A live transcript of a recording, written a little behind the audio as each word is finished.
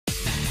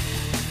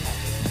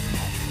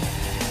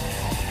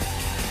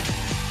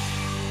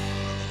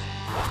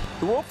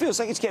The world feels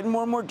like it's getting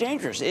more and more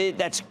dangerous.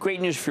 That's great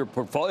news for your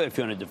portfolio if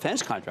you're a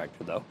defense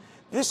contractor, though.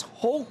 This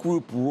whole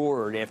group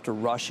roared after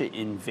Russia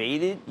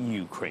invaded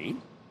Ukraine,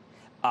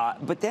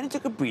 but then it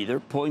took a breather,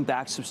 pulling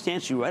back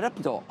substantially right up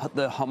until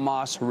the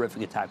Hamas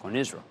horrific attack on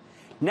Israel.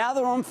 Now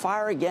they're on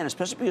fire again,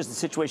 especially because the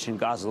situation in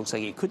Gaza looks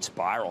like it could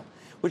spiral.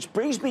 Which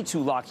brings me to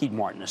Lockheed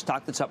Martin, a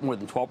stock that's up more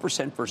than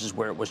 12% versus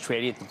where it was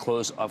trading at the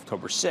close of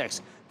October 6th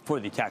before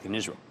the attack in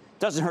Israel.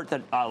 Doesn't hurt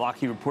that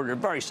Lockheed reported a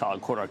very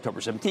solid quarter October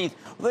 17th.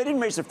 Well, they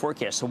didn't raise their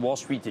forecast, so Wall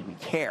Street didn't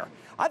care.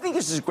 I think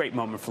this is a great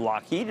moment for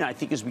Lockheed, and I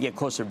think as we get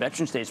closer to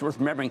Veterans Day, it's worth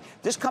remembering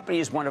this company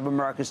is one of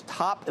America's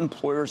top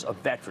employers of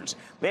veterans.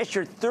 Last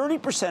year,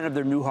 30% of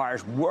their new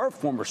hires were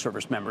former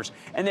service members,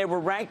 and they were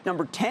ranked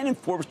number 10 in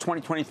Forbes'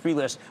 2023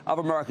 list of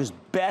America's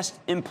best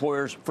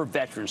employers for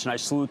veterans, and I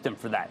salute them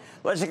for that.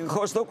 Let's take a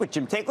close look with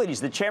Jim Taiclet.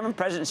 He's the chairman,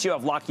 president, and CEO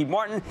of Lockheed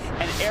Martin,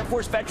 and Air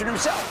Force veteran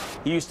himself.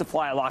 He used to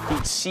fly a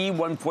Lockheed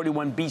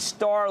C-141B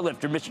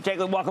Starlifter. Mr.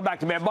 Taiclet, welcome back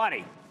to Mad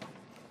Money.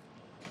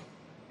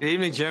 Good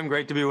evening, Jim.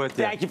 Great to be with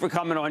you. Thank you for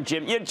coming on,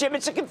 Jim. Jim,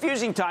 it's a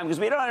confusing time because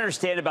we don't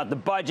understand about the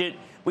budget.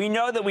 We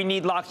know that we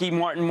need Lockheed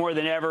Martin more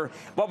than ever.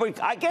 But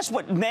I guess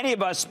what many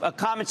of us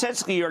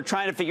commonsensically are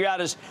trying to figure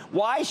out is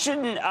why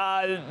shouldn't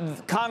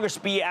Congress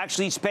be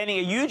actually spending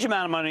a huge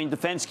amount of money in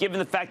defense, given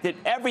the fact that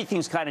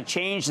everything's kind of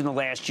changed in the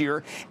last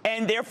year,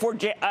 and therefore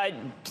get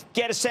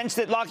a sense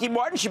that Lockheed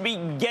Martin should be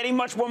getting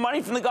much more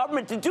money from the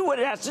government to do what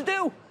it has to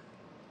do?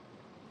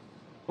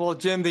 Well,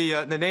 Jim,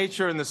 the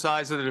nature and the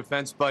size of the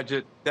defense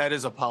budget, that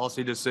is a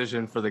policy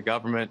decision for the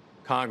government,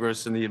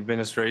 Congress, and the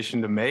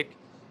administration to make.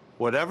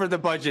 Whatever the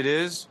budget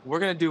is, we're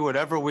going to do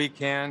whatever we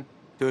can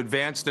to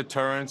advance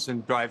deterrence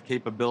and drive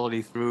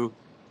capability through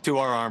to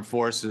our armed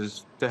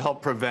forces to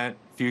help prevent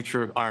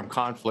future armed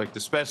conflict,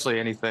 especially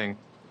anything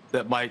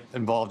that might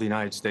involve the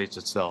United States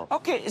itself.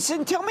 Okay,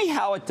 so tell me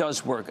how it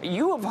does work.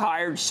 You have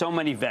hired so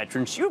many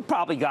veterans. You've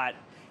probably got...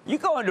 You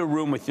go into a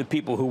room with the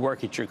people who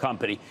work at your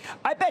company.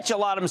 I bet you a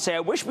lot of them say, I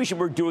wish we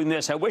were doing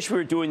this. I wish we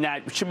were doing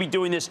that. We should be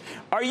doing this.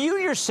 Are you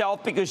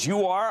yourself, because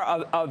you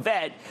are a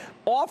vet,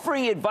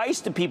 offering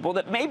advice to people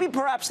that maybe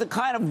perhaps the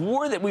kind of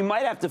war that we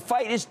might have to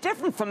fight is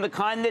different from the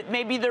kind that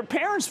maybe their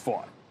parents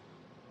fought?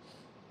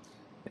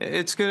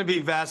 It's going to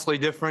be vastly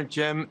different,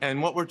 Jim. And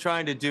what we're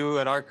trying to do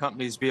at our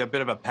company is be a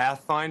bit of a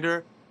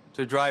pathfinder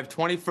to drive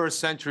 21st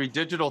century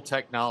digital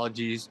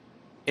technologies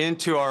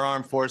into our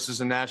armed forces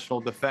and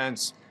national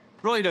defense,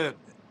 really to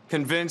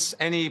convince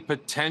any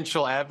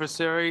potential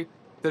adversary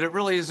that it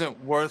really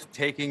isn't worth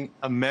taking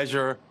a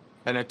measure,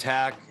 an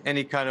attack,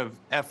 any kind of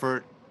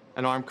effort,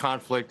 an armed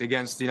conflict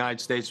against the United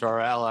States or our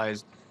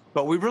allies.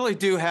 But we really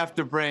do have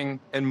to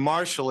bring and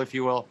marshal, if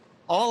you will,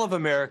 all of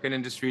American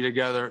industry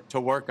together to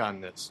work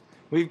on this.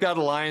 We've got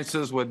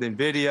alliances with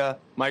NVIDIA,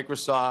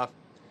 Microsoft,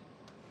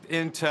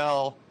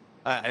 Intel,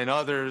 and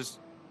others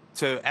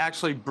to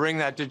actually bring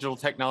that digital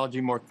technology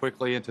more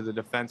quickly into the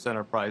defense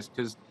enterprise,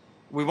 because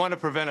we want to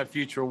prevent a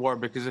future war,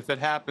 because if it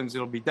happens,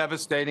 it'll be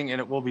devastating and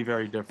it will be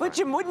very different. But,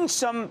 Jim, wouldn't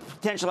some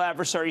potential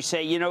adversaries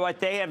say, you know what,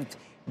 they have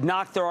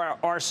knocked their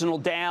arsenal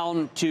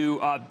down to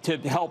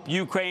help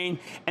Ukraine,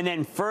 and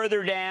then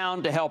further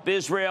down to help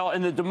Israel,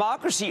 and the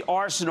democracy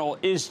arsenal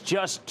is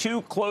just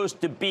too close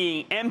to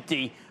being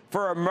empty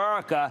for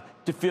America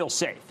to feel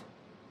safe?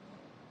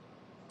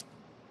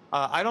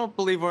 I don't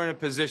believe we're in a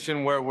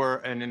position where we're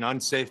in an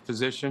unsafe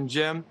position,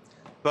 Jim.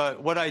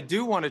 But what I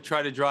do want to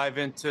try to drive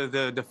into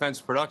the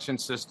defense production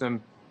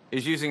system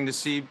is using the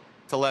C.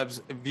 Taleb's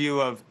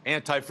view of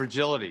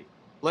anti-fragility.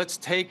 Let's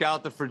take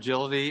out the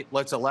fragility.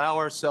 Let's allow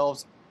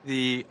ourselves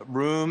the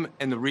room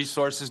and the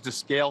resources to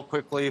scale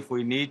quickly if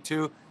we need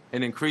to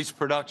and increase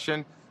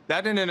production.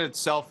 That in and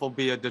itself will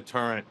be a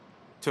deterrent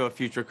to a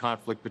future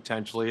conflict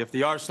potentially if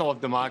the arsenal of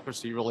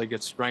democracy really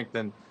gets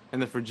strengthened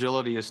and the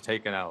fragility is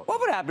taken out. What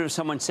would happen if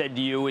someone said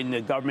to you in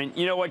the government,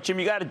 you know what, Jim,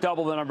 you got to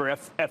double the number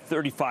of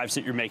F-35s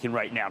that you're making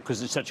right now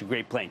because it's such a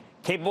great plane?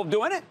 Capable of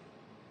doing it?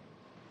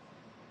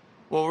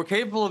 Well, we're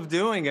capable of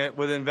doing it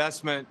with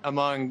investment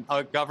among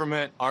our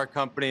government, our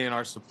company, and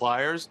our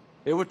suppliers.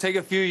 It would take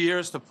a few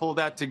years to pull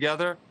that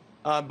together.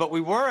 But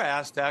we were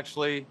asked,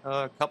 actually,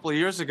 a couple of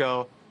years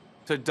ago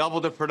to double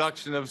the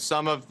production of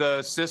some of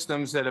the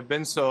systems that have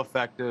been so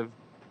effective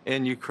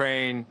in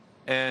Ukraine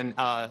and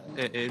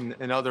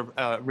in other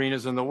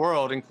arenas in the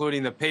world,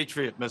 including the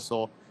Patriot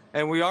missile.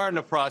 And we are in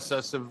the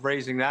process of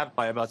raising that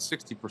by about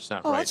 60%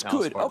 right now. That's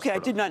good. Okay, I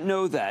did not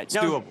know that. It's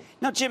doable.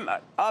 Now, Jim,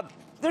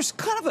 there's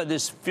kind of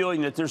this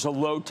feeling that there's a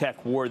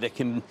low-tech war that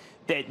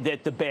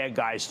the bad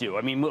guys do.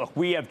 I mean, look,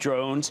 we have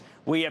drones,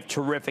 we have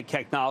terrific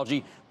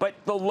technology, but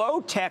the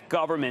low-tech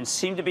governments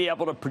seem to be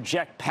able to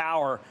project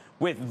power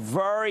with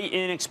very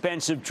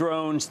inexpensive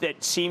drones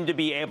that seem to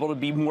be able to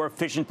be more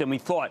efficient than we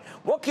thought.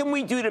 What can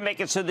we do to make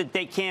it so that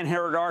they can't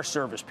hurt our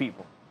service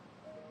people?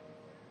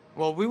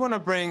 Well, we want to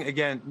bring,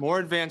 again, more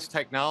advanced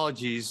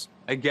technologies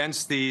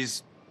against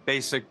these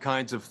basic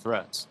kinds of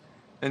threats.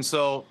 And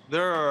so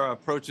there are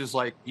approaches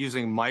like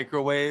using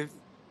microwave,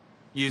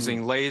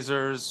 using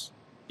lasers,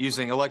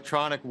 using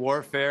electronic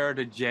warfare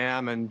to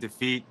jam and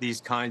defeat these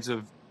kinds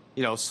of,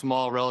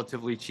 small,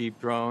 relatively cheap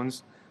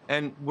drones.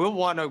 And we'll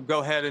want to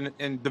go ahead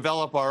and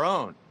develop our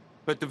own,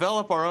 but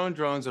develop our own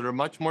drones that are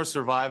much more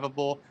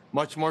survivable,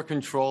 much more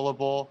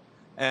controllable,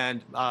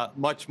 and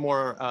much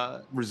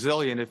more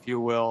resilient, if you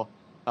will,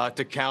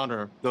 to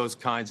counter those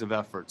kinds of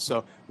efforts.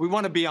 So we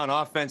want to be on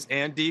offense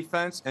and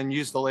defense and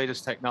use the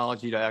latest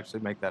technology to actually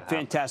make that happen.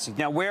 Fantastic.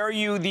 Now, where are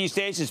you these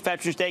days? Is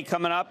Veterans Day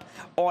coming up?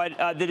 On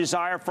the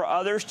desire for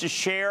others to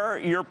share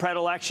your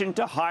predilection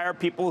to hire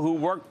people who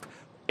work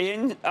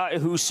in,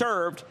 who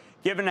served,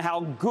 given how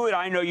good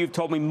I know you've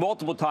told me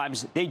multiple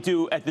times they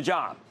do at the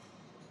job?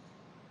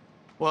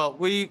 Well,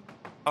 we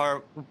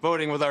are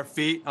voting with our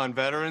feet on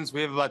veterans.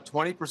 We have about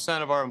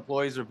 20% of our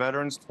employees are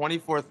veterans,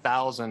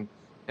 24,000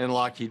 in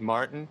Lockheed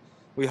Martin.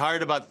 We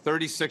hired about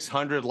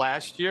 3,600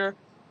 last year.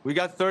 We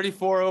got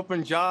 34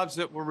 open jobs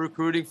that we're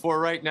recruiting for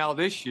right now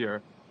this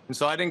year. And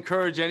so I'd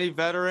encourage any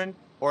veteran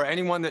or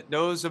anyone that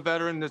knows a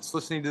veteran that's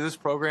listening to this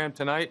program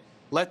tonight,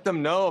 let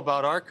them know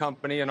about our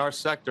company and our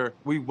sector.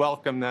 We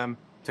welcome them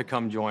to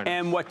come join us.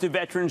 And what do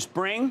veterans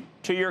bring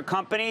to your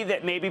company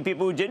that maybe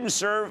people who didn't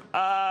serve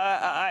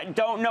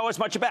don't know as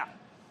much about?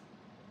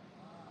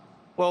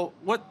 Well,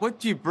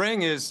 what you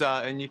bring is,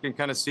 and you can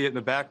kind of see it in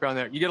the background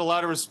there, you get a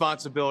lot of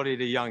responsibility at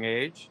a young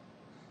age.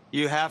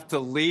 You have to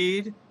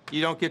lead.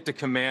 You don't get to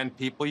command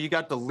people. You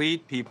got to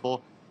lead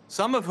people,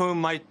 some of whom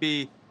might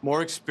be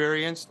more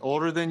experienced,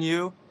 older than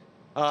you.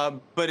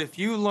 But if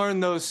you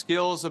learn those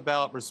skills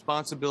about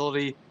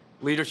responsibility,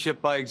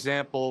 leadership by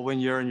example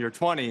when you're in your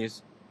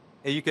 20s,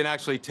 you can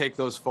actually take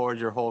those forward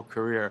your whole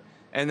career.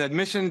 And the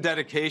mission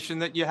dedication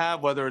that you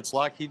have, whether it's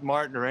Lockheed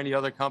Martin or any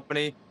other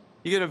company,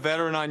 you get a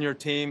veteran on your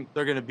team,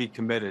 they're going to be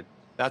committed.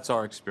 That's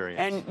our experience.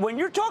 And when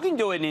you're talking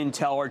to an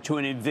Intel or to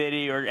an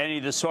NVIDIA or any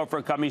of the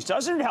software companies,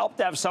 doesn't it help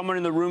to have someone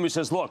in the room who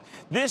says, look,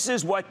 this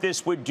is what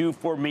this would do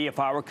for me if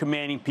I were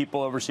commanding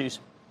people overseas?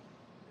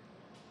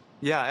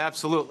 Yeah,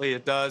 absolutely,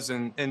 it does.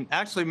 And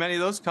actually, many of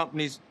those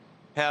companies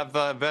have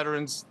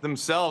veterans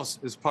themselves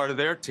as part of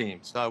their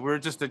teams. We were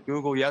just at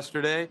Google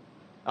yesterday,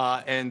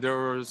 and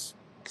there was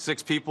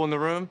 6 people in the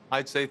room.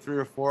 I'd say 3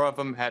 or 4 of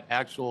them had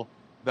actual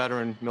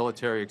veteran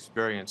military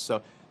experience.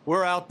 So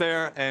we're out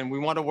there, and we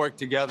want to work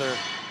together,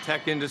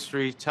 tech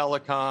industry,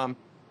 telecom,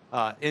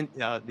 the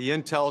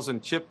Intels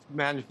and chip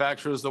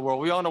manufacturers of the world.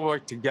 We want to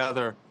work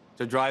together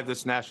to drive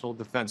this national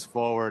defense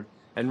forward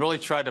and really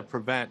try to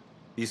prevent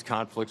these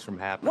conflicts from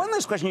happening. One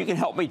last question. You can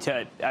help me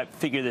to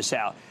figure this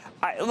out.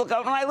 Look,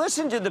 when I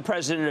listen to the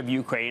president of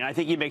Ukraine, I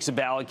think he makes a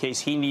valid case.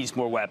 He needs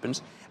more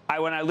weapons.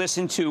 When I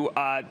listen to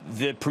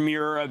the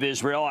premier of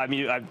Israel, I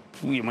mean,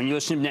 when you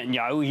listen to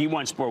Netanyahu, he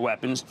wants more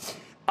weapons.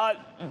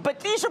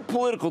 But these are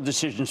political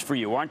decisions for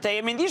you, aren't they?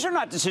 I mean, these are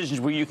not decisions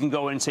where you can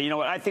go in and say, you know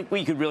what, I think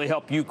we could really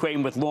help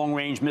Ukraine with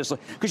long-range missiles,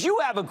 because you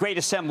have a great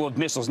assembly of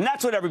missiles, and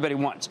that's what everybody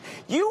wants.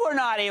 You are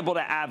not able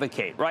to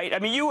advocate, right? I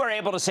mean, you are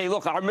able to say,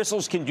 look, our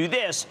missiles can do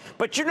this,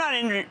 but you're not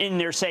in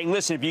there saying,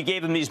 listen, if you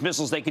gave them these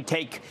missiles, they could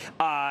take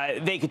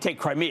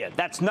Crimea.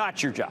 That's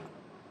not your job.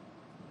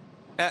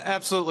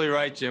 Absolutely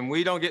right, Jim.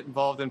 We don't get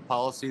involved in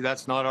policy.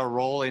 That's not our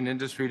role in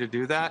industry to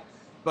do that.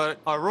 But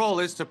our role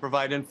is to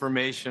provide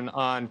information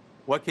on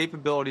what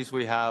capabilities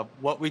we have,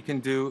 what we can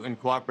do in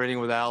cooperating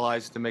with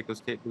allies to make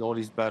those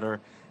capabilities better.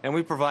 And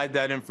we provide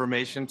that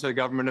information to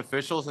government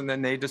officials, and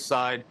then they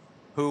decide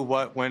who,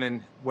 what, when,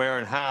 and where,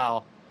 and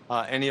how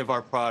any of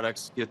our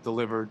products get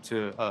delivered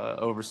to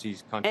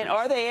overseas countries. And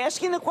are they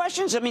asking the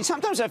questions? I mean,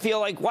 sometimes I feel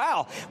like,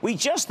 wow, we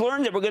just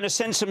learned that we're going to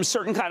send some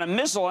certain kind of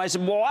missile. And I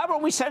said, well, why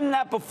weren't we sending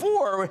that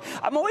before?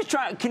 I'm always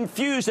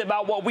confused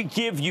about what we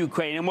give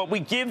Ukraine and what we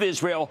give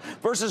Israel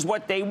versus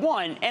what they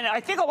want. And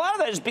I think a lot of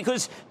that is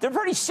because they're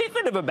pretty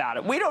secretive about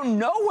it. We don't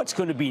know what's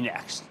going to be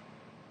next.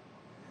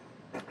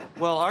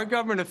 Well, our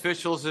government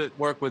officials that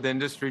work with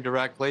industry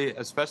directly,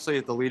 especially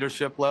at the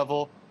leadership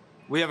level,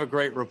 we have a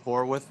great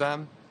rapport with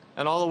them,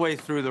 and all the way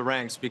through the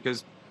ranks,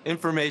 because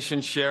information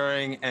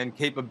sharing and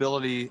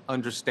capability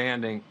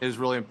understanding is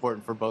really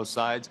important for both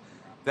sides.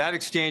 That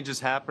exchange is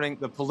happening.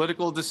 The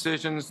political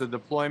decisions, the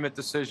deployment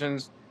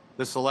decisions,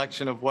 the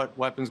selection of what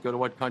weapons go to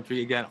what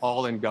country, again,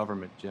 all in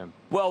government, Jim.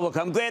 Well, look,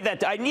 I'm glad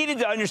that I needed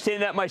to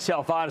understand that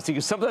myself, honestly,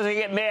 because sometimes I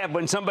get mad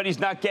when somebody's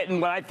not getting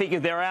what I think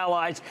is their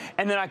allies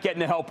and they're not getting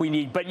the help we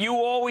need. But you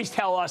always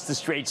tell us the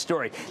straight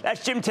story.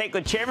 That's Jim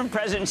Taiclet, Chairman,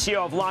 President, and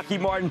CEO of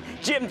Lockheed Martin.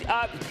 Jim,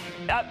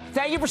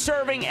 thank you for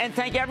serving, and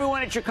thank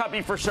everyone at your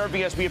company for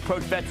serving as we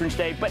approach Veterans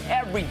Day. But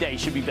every day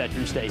should be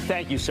Veterans Day.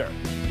 Thank you, sir.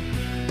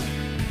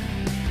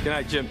 Good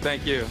night, Jim.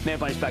 Thank you. Man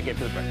Bites back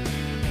after the break.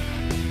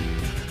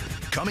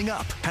 Coming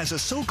up, has a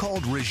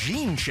so-called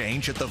regime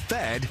change at the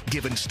Fed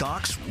given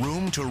stocks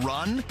room to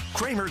run?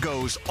 Cramer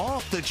goes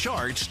off the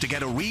charts to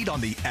get a read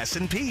on the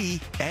S&P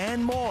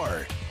and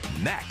more.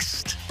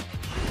 Next.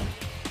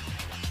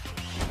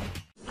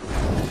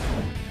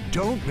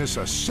 Don't miss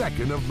a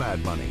second of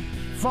Mad Money.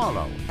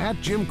 Follow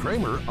 @Jim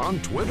Cramer on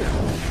Twitter.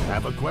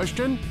 Have a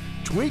question?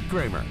 Tweet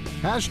Cramer.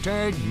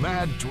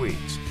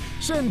 #MadTweets.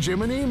 Send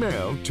Jim an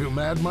email to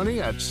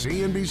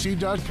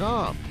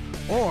madmoney@cnbc.com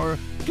or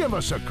give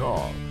us a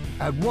call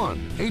at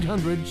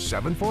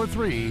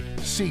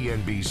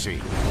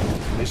 1-800-743-CNBC.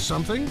 Miss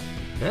something?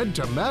 head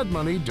to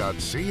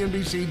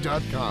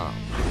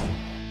madmoney.cnbc.com.